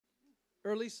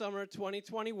Early summer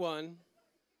 2021,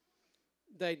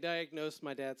 they diagnosed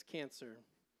my dad's cancer.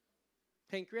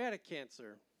 Pancreatic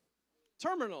cancer.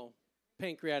 Terminal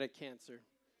pancreatic cancer.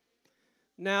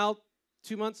 Now,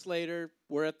 2 months later,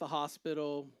 we're at the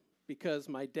hospital because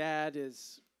my dad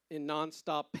is in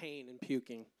nonstop pain and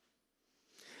puking.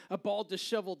 A bald,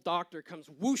 disheveled doctor comes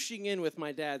whooshing in with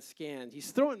my dad's scan.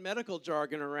 He's throwing medical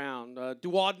jargon around.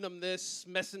 Duodenum this,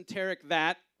 mesenteric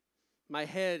that. My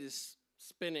head is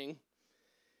spinning.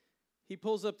 He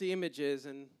pulls up the images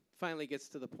and finally gets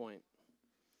to the point.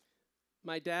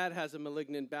 My dad has a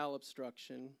malignant bowel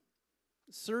obstruction.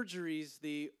 Surgery's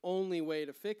the only way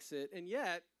to fix it, and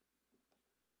yet,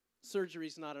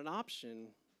 surgery's not an option.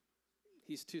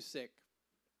 He's too sick.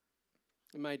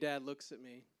 And my dad looks at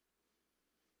me.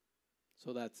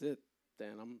 So that's it,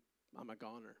 then. I'm a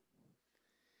goner.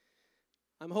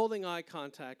 I'm holding eye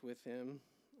contact with him.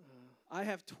 I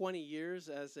have 20 years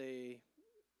as a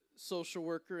social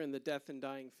worker in the death and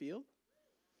dying field.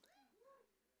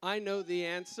 I know the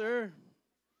answer,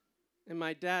 and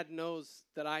my dad knows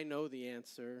that I know the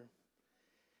answer.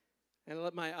 And I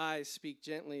let my eyes speak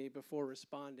gently before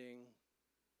responding.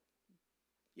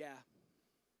 Yeah.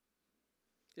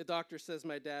 The doctor says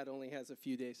my dad only has a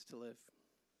few days to live.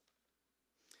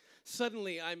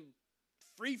 Suddenly, I'm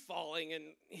free-falling and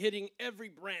hitting every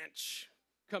branch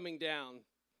coming down.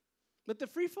 But the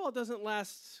free fall doesn't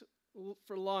last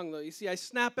for long, though. You see, I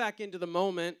snap back into the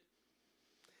moment.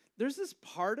 There's this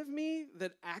part of me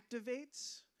that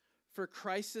activates for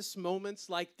crisis moments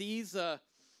like these,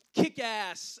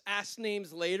 kick-ass, ass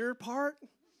names later part.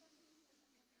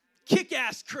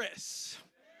 Kick-ass Chris.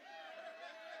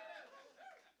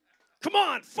 Come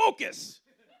on, focus.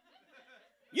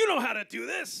 You know how to do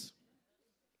this.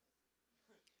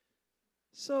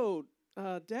 So,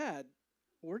 Dad,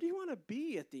 where do you want to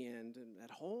be at the end?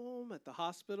 At home? At the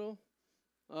hospital?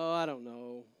 Oh, I don't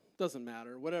know. Doesn't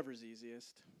matter. Whatever's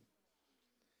easiest.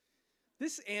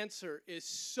 This answer is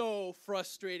so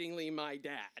frustratingly my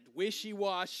dad.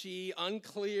 Wishy-washy,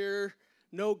 unclear,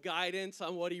 no guidance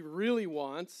on what he really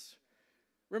wants.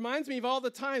 Reminds me of all the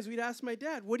times we'd ask my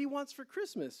dad, what he wants for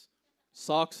Christmas?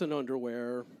 Socks and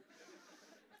underwear.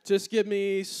 Just give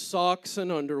me socks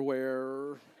and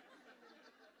underwear.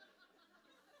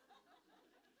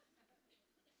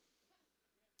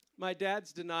 My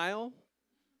dad's denial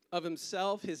of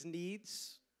himself, his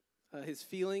needs, his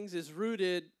feelings is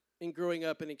rooted in growing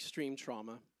up in extreme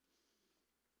trauma.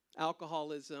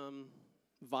 Alcoholism,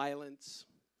 violence.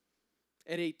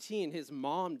 At 18, his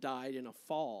mom died in a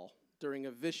fall during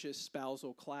a vicious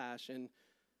spousal clash, and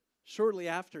shortly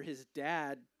after, his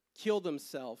dad killed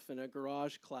himself in a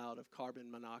garage cloud of carbon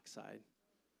monoxide.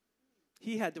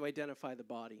 He had to identify the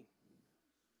body.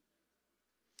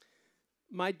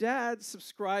 My dad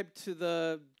subscribed to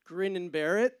the grin and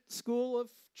bear it school of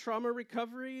trauma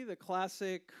recovery, the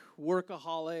classic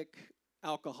workaholic,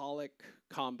 alcoholic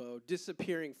combo,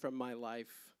 disappearing from my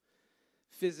life,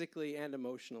 physically and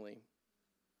emotionally.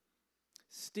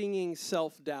 Stinging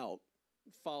self-doubt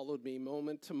followed me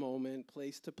moment to moment,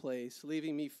 place to place,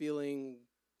 leaving me feeling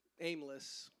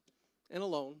aimless and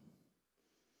alone.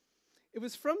 It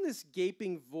was from this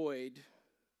gaping void,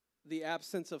 the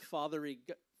absence of fatherly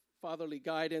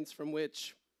guidance, from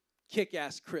which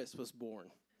Kick-Ass Chris was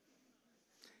born.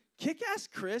 Kick-Ass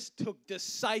Chris took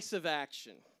decisive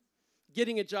action,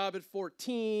 getting a job at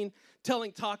 14,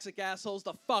 telling toxic assholes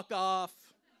to fuck off,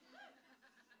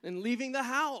 and leaving the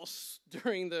house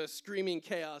during the screaming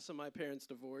chaos of my parents'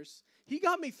 divorce. He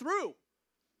got me through,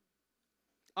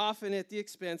 often at the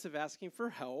expense of asking for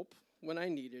help when I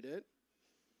needed it.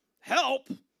 Help?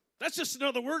 That's just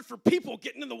another word for people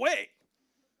getting in the way.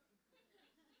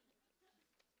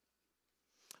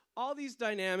 All these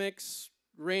dynamics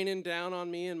raining down on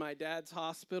me in my dad's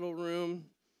hospital room.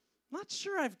 Not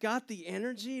sure I've got the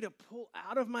energy to pull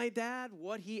out of my dad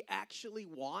what he actually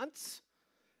wants.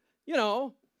 You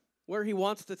know, where he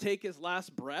wants to take his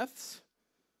last breaths.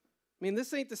 I mean,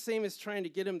 this ain't the same as trying to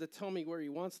get him to tell me where he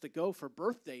wants to go for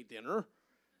birthday dinner.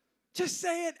 Just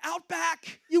say it,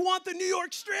 Outback. You want the New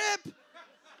York Strip?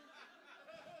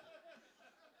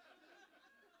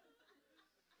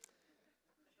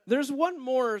 There's one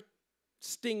more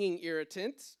stinging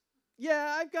irritant.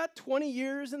 Yeah, I've got 20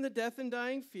 years in the death and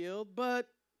dying field, but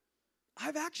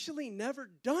I've actually never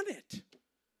done it.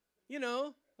 You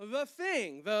know, the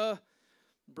thing, the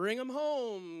bring them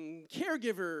home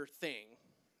caregiver thing.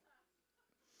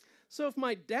 So if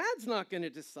my dad's not going to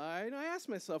decide, I ask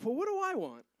myself, well, what do I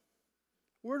want?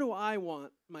 Where do I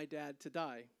want my dad to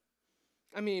die?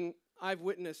 I mean, I've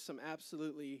witnessed some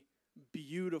absolutely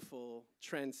beautiful,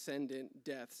 transcendent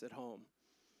deaths at home.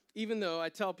 Even though I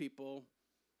tell people,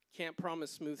 Can't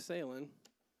promise smooth sailing.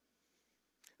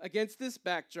 Against this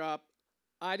backdrop,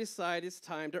 I decide it's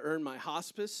time to earn my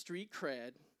hospice street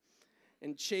cred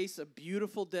and chase a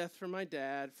beautiful death for my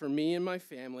dad, for me and my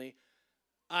family.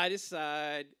 I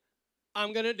decide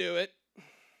I'm going to do it.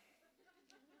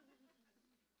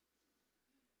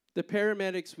 The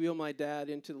paramedics wheel my dad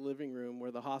into the living room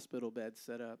where the hospital bed's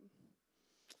set up.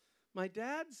 My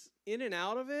dad's in and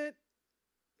out of it.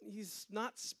 He's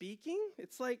not speaking.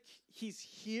 It's like he's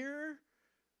here,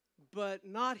 but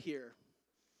not here.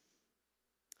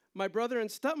 My brother and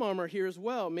stepmom are here as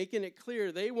well, making it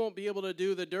clear they won't be able to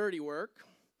do the dirty work.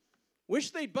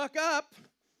 Wish they'd buck up.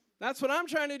 That's what I'm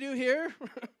trying to do here.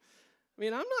 I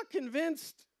mean, I'm not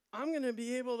convinced I'm going to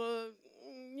be able to,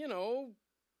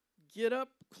 get up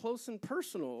close and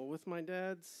personal with my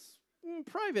dad's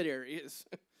private areas.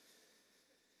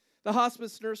 The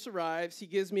hospice nurse arrives. He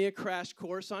gives me a crash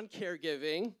course on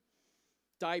caregiving,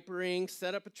 diapering,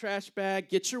 set up a trash bag,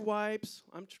 get your wipes.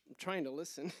 I'm trying to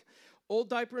listen. Old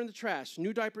diaper in the trash,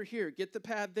 new diaper here, get the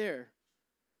pad there.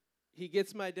 He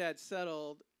gets my dad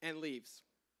settled and leaves.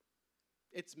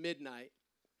 It's midnight.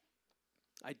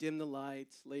 I dim the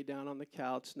lights, lay down on the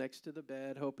couch next to the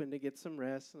bed, hoping to get some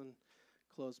rest and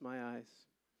close my eyes.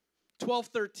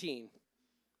 12:13.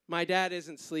 My dad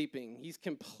isn't sleeping. He's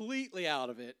completely out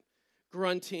of it,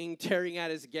 grunting, tearing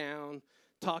at his gown,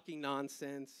 talking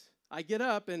nonsense. I get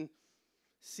up and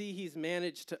see he's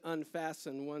managed to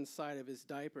unfasten one side of his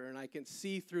diaper, and I can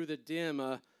see through the dim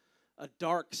a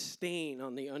dark stain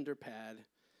on the underpad.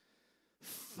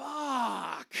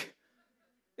 Fuck!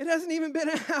 It hasn't even been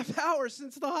a half hour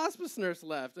since the hospice nurse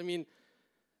left. I mean,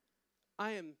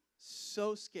 I am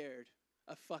so scared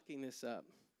of fucking this up.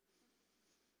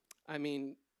 I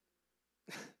mean,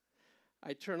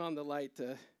 I turn on the light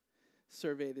to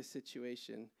survey the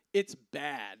situation. It's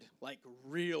bad, like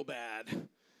real bad.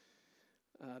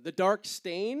 The dark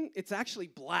stain, it's actually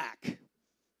black,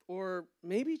 or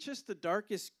maybe just the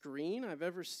darkest green I've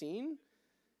ever seen.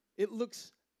 It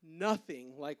looks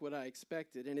nothing like what I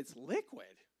expected, and it's liquid.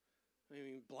 I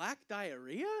mean, black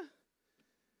diarrhea?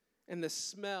 And the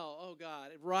smell, oh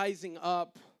God, rising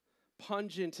up,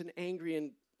 pungent and angry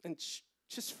and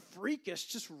just freakish,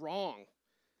 just wrong.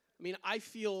 I mean, I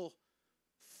feel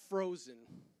frozen.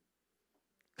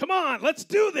 Come on, let's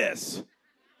do this.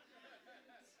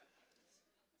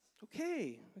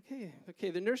 Okay.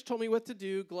 The nurse told me what to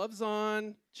do. Gloves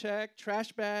on, check.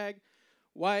 Trash bag,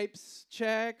 wipes,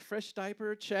 check. Fresh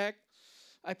diaper, check.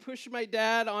 I push my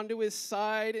dad onto his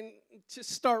side and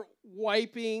just start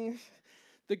wiping.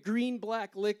 The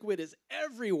green-black liquid is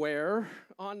everywhere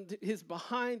on his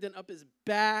behind and up his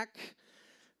back.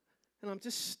 And I'm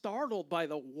just startled by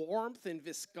the warmth and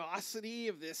viscosity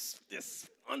of this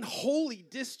unholy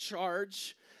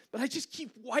discharge. But I just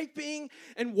keep wiping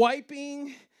and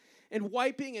wiping and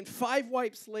wiping, and 5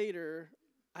 wipes later,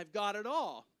 I've got it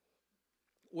all.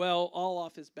 Well, all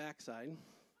off his backside.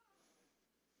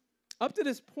 Up to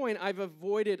this point, I've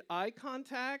avoided eye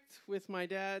contact with my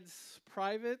dad's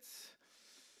privates.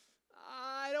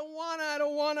 I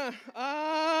don't wanna.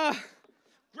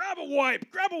 Grab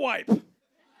a wipe.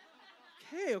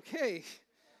 Okay.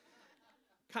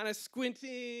 Kind of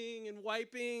squinting and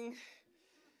wiping.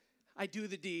 I do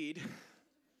the deed.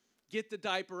 Get the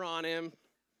diaper on him.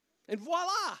 And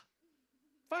voila!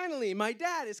 Finally, my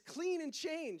dad is clean and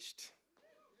changed.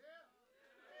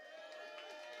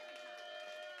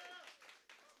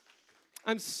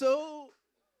 I'm so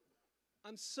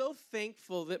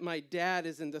thankful that my dad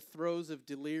is in the throes of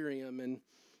delirium and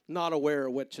not aware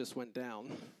of what just went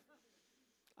down.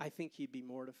 I think he'd be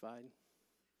mortified.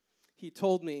 He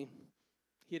told me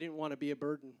he didn't want to be a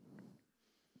burden.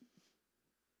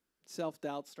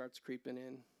 Self-doubt starts creeping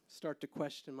in. Start to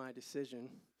question my decision.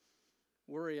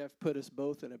 Worry I've put us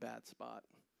both in a bad spot.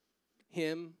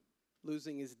 Him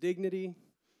losing his dignity,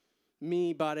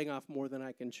 me biting off more than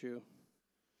I can chew.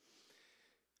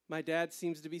 My dad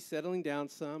seems to be settling down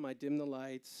some. I dim the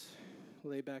lights,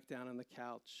 lay back down on the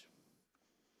couch.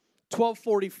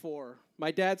 12:44.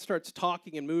 My dad starts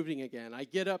talking and moving again. I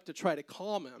get up to try to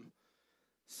calm him.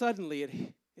 Suddenly,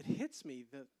 it hits me,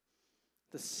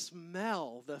 the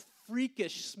smell, the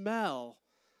freakish smell.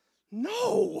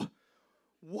 No!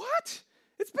 What?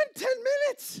 It's been 10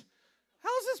 minutes. How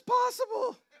is this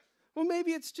possible? Well,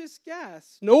 maybe it's just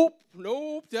gas. Nope,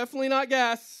 definitely not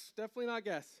gas.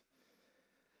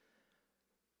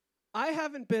 I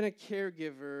haven't been a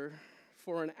caregiver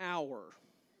for an hour,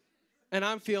 and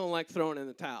I'm feeling like throwing in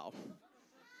the towel.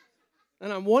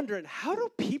 And I'm wondering, how do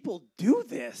people do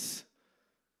this?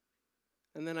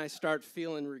 And then I start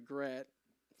feeling regret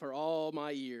for all my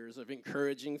years of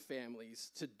encouraging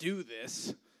families to do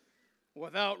this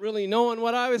without really knowing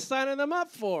what I was signing them up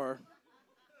for.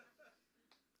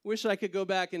 Wish I could go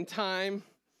back in time,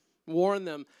 warn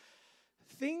them.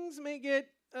 Things may get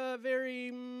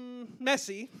very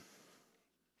messy.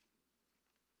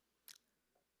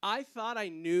 I thought I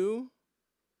knew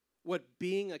what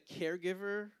being a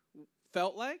caregiver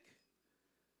felt like.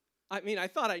 I mean, I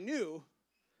thought I knew.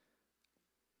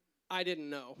 I didn't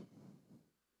know.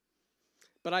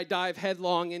 But I dive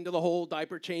headlong into the whole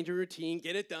diaper changing routine,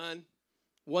 get it done.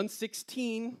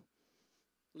 1:16,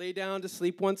 lay down to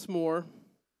sleep once more.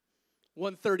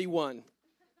 1:31,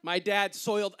 my dad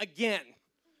soiled again.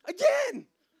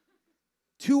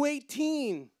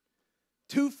 2:18,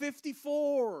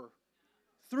 2:54,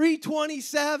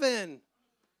 3:27,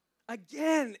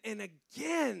 again and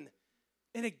again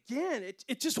and again.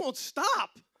 It just won't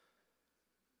stop.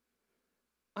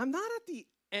 I'm not at the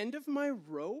end of my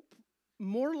rope,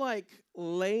 more like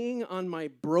laying on my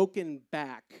broken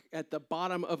back at the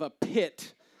bottom of a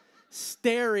pit,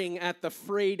 staring at the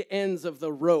frayed ends of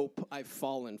the rope I've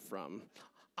fallen from.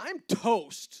 I'm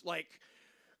toast, like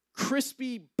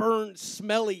crispy, burned,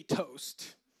 smelly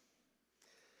toast.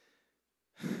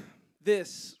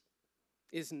 This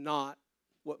is not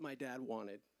what my dad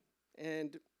wanted.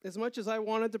 And as much as I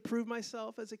wanted to prove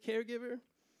myself as a caregiver,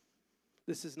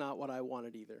 this is not what I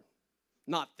wanted either.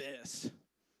 Not this.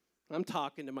 I'm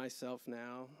talking to myself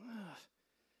now.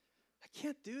 I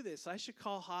can't do this. I should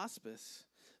call hospice.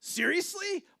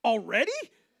 Seriously? Already?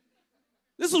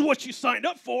 This is what you signed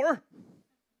up for.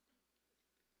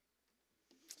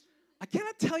 I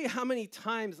cannot tell you how many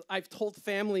times I've told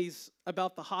families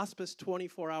about the hospice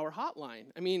 24-hour hotline.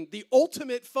 I mean, the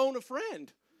ultimate phone a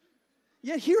friend.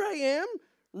 Yet here I am,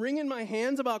 wringing my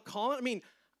hands about calling. I mean,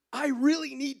 I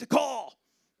really need to call.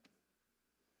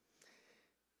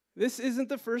 This isn't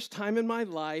the first time in my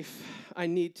life I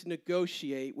need to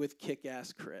negotiate with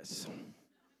kick-ass Chris.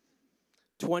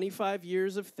 25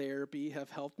 years of therapy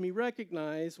have helped me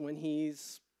recognize when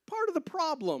he's part of the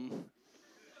problem.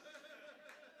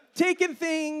 Taking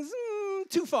things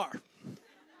too far.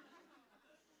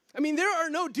 I mean, there are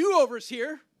no do-overs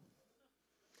here.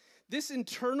 This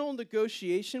internal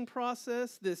negotiation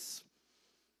process, this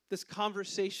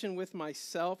conversation with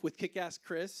myself, with kick-ass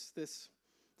Chris, this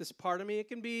part of me, it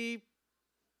can be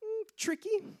tricky.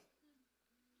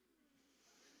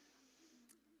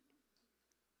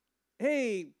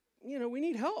 Hey, we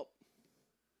need help.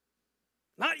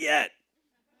 Not yet.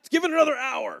 Let's give it another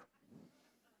hour.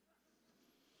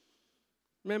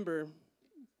 Remember,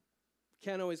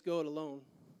 can't always go it alone.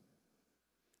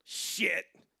 Shit.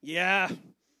 Yeah,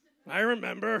 I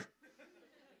remember.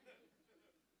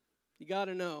 You got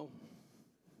to know.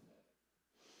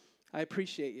 I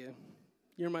appreciate you.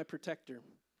 You're my protector.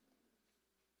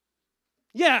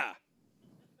 Yeah.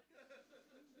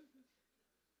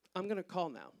 I'm going to call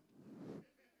now.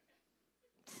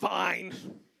 Fine.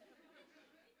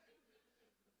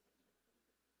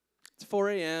 It's 4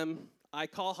 a.m. I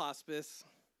call hospice.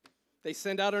 They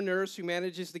send out a nurse who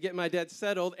manages to get my dad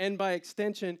settled and, by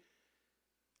extension,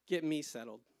 get me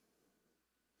settled.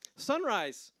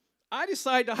 Sunrise. I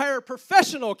decide to hire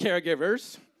professional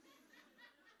caregivers.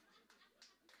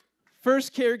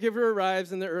 First caregiver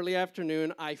arrives in the early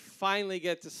afternoon. I finally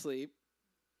get to sleep.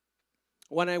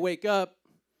 When I wake up,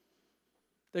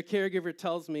 the caregiver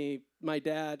tells me my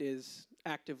dad is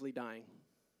actively dying.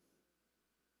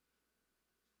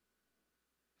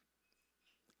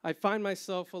 I find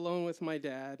myself alone with my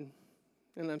dad,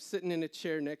 and I'm sitting in a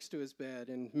chair next to his bed,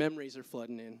 and memories are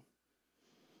flooding in.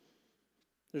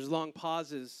 There's long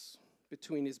pauses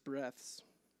between his breaths.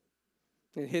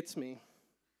 It hits me.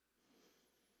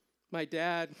 My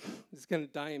dad is going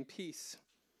to die in peace.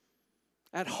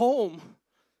 At home.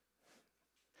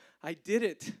 I did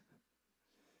it.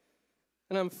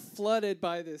 And I'm flooded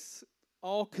by this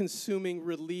all-consuming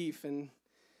relief, and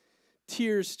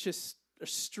tears just are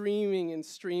streaming and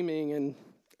streaming, and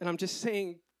I'm just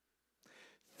saying,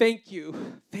 thank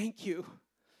you, thank you,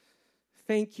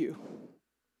 thank you.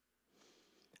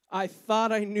 I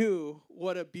thought I knew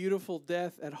what a beautiful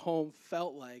death at home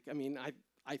felt like. I mean,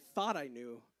 I thought I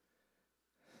knew.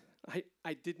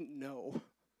 I didn't know.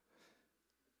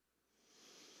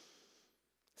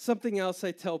 Something else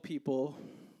I tell people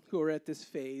who are at this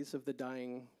phase of the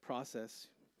dying process.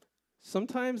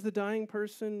 Sometimes the dying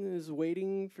person is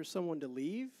waiting for someone to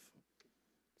leave.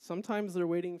 Sometimes they're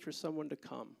waiting for someone to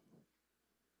come.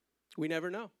 We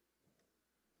never know.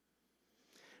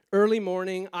 Early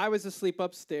morning, I was asleep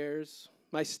upstairs.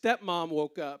 My stepmom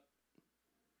woke up,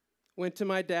 went to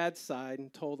my dad's side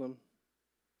and told him,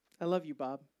 "I love you,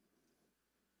 Bob."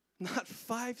 Not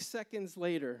 5 seconds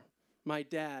later, my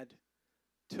dad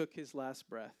took his last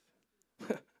breath.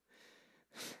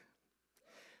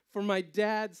 For my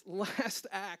dad's last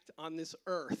act on this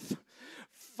earth,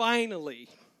 finally,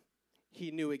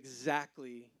 he knew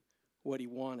exactly what he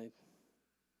wanted.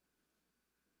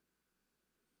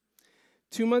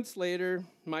 2 months later,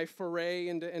 my foray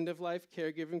into end-of-life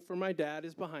caregiving for my dad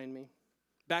is behind me.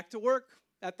 Back to work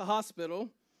at the hospital.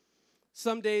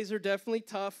 Some days are definitely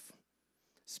tough,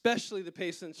 especially the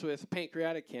patients with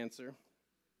pancreatic cancer.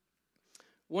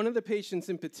 One of the patients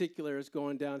in particular is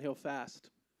going downhill fast,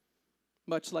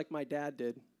 much like my dad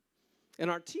did. And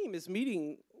our team is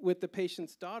meeting with the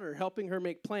patient's daughter, helping her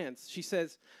make plans. She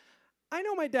says, I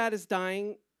know my dad is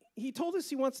dying. He told us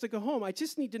he wants to go home. I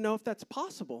just need to know if that's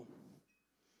possible.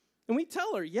 And we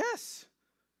tell her, yes,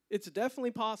 it's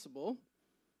definitely possible.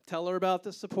 Tell her about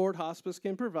the support hospice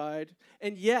can provide.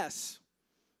 And yes,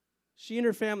 she and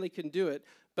her family can do it,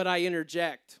 but I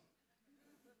interject.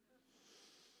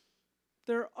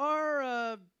 There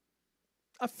are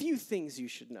a few things you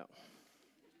should know.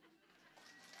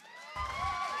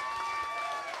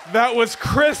 That was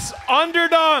Chris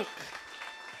Onderdonk.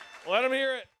 Let him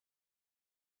hear it.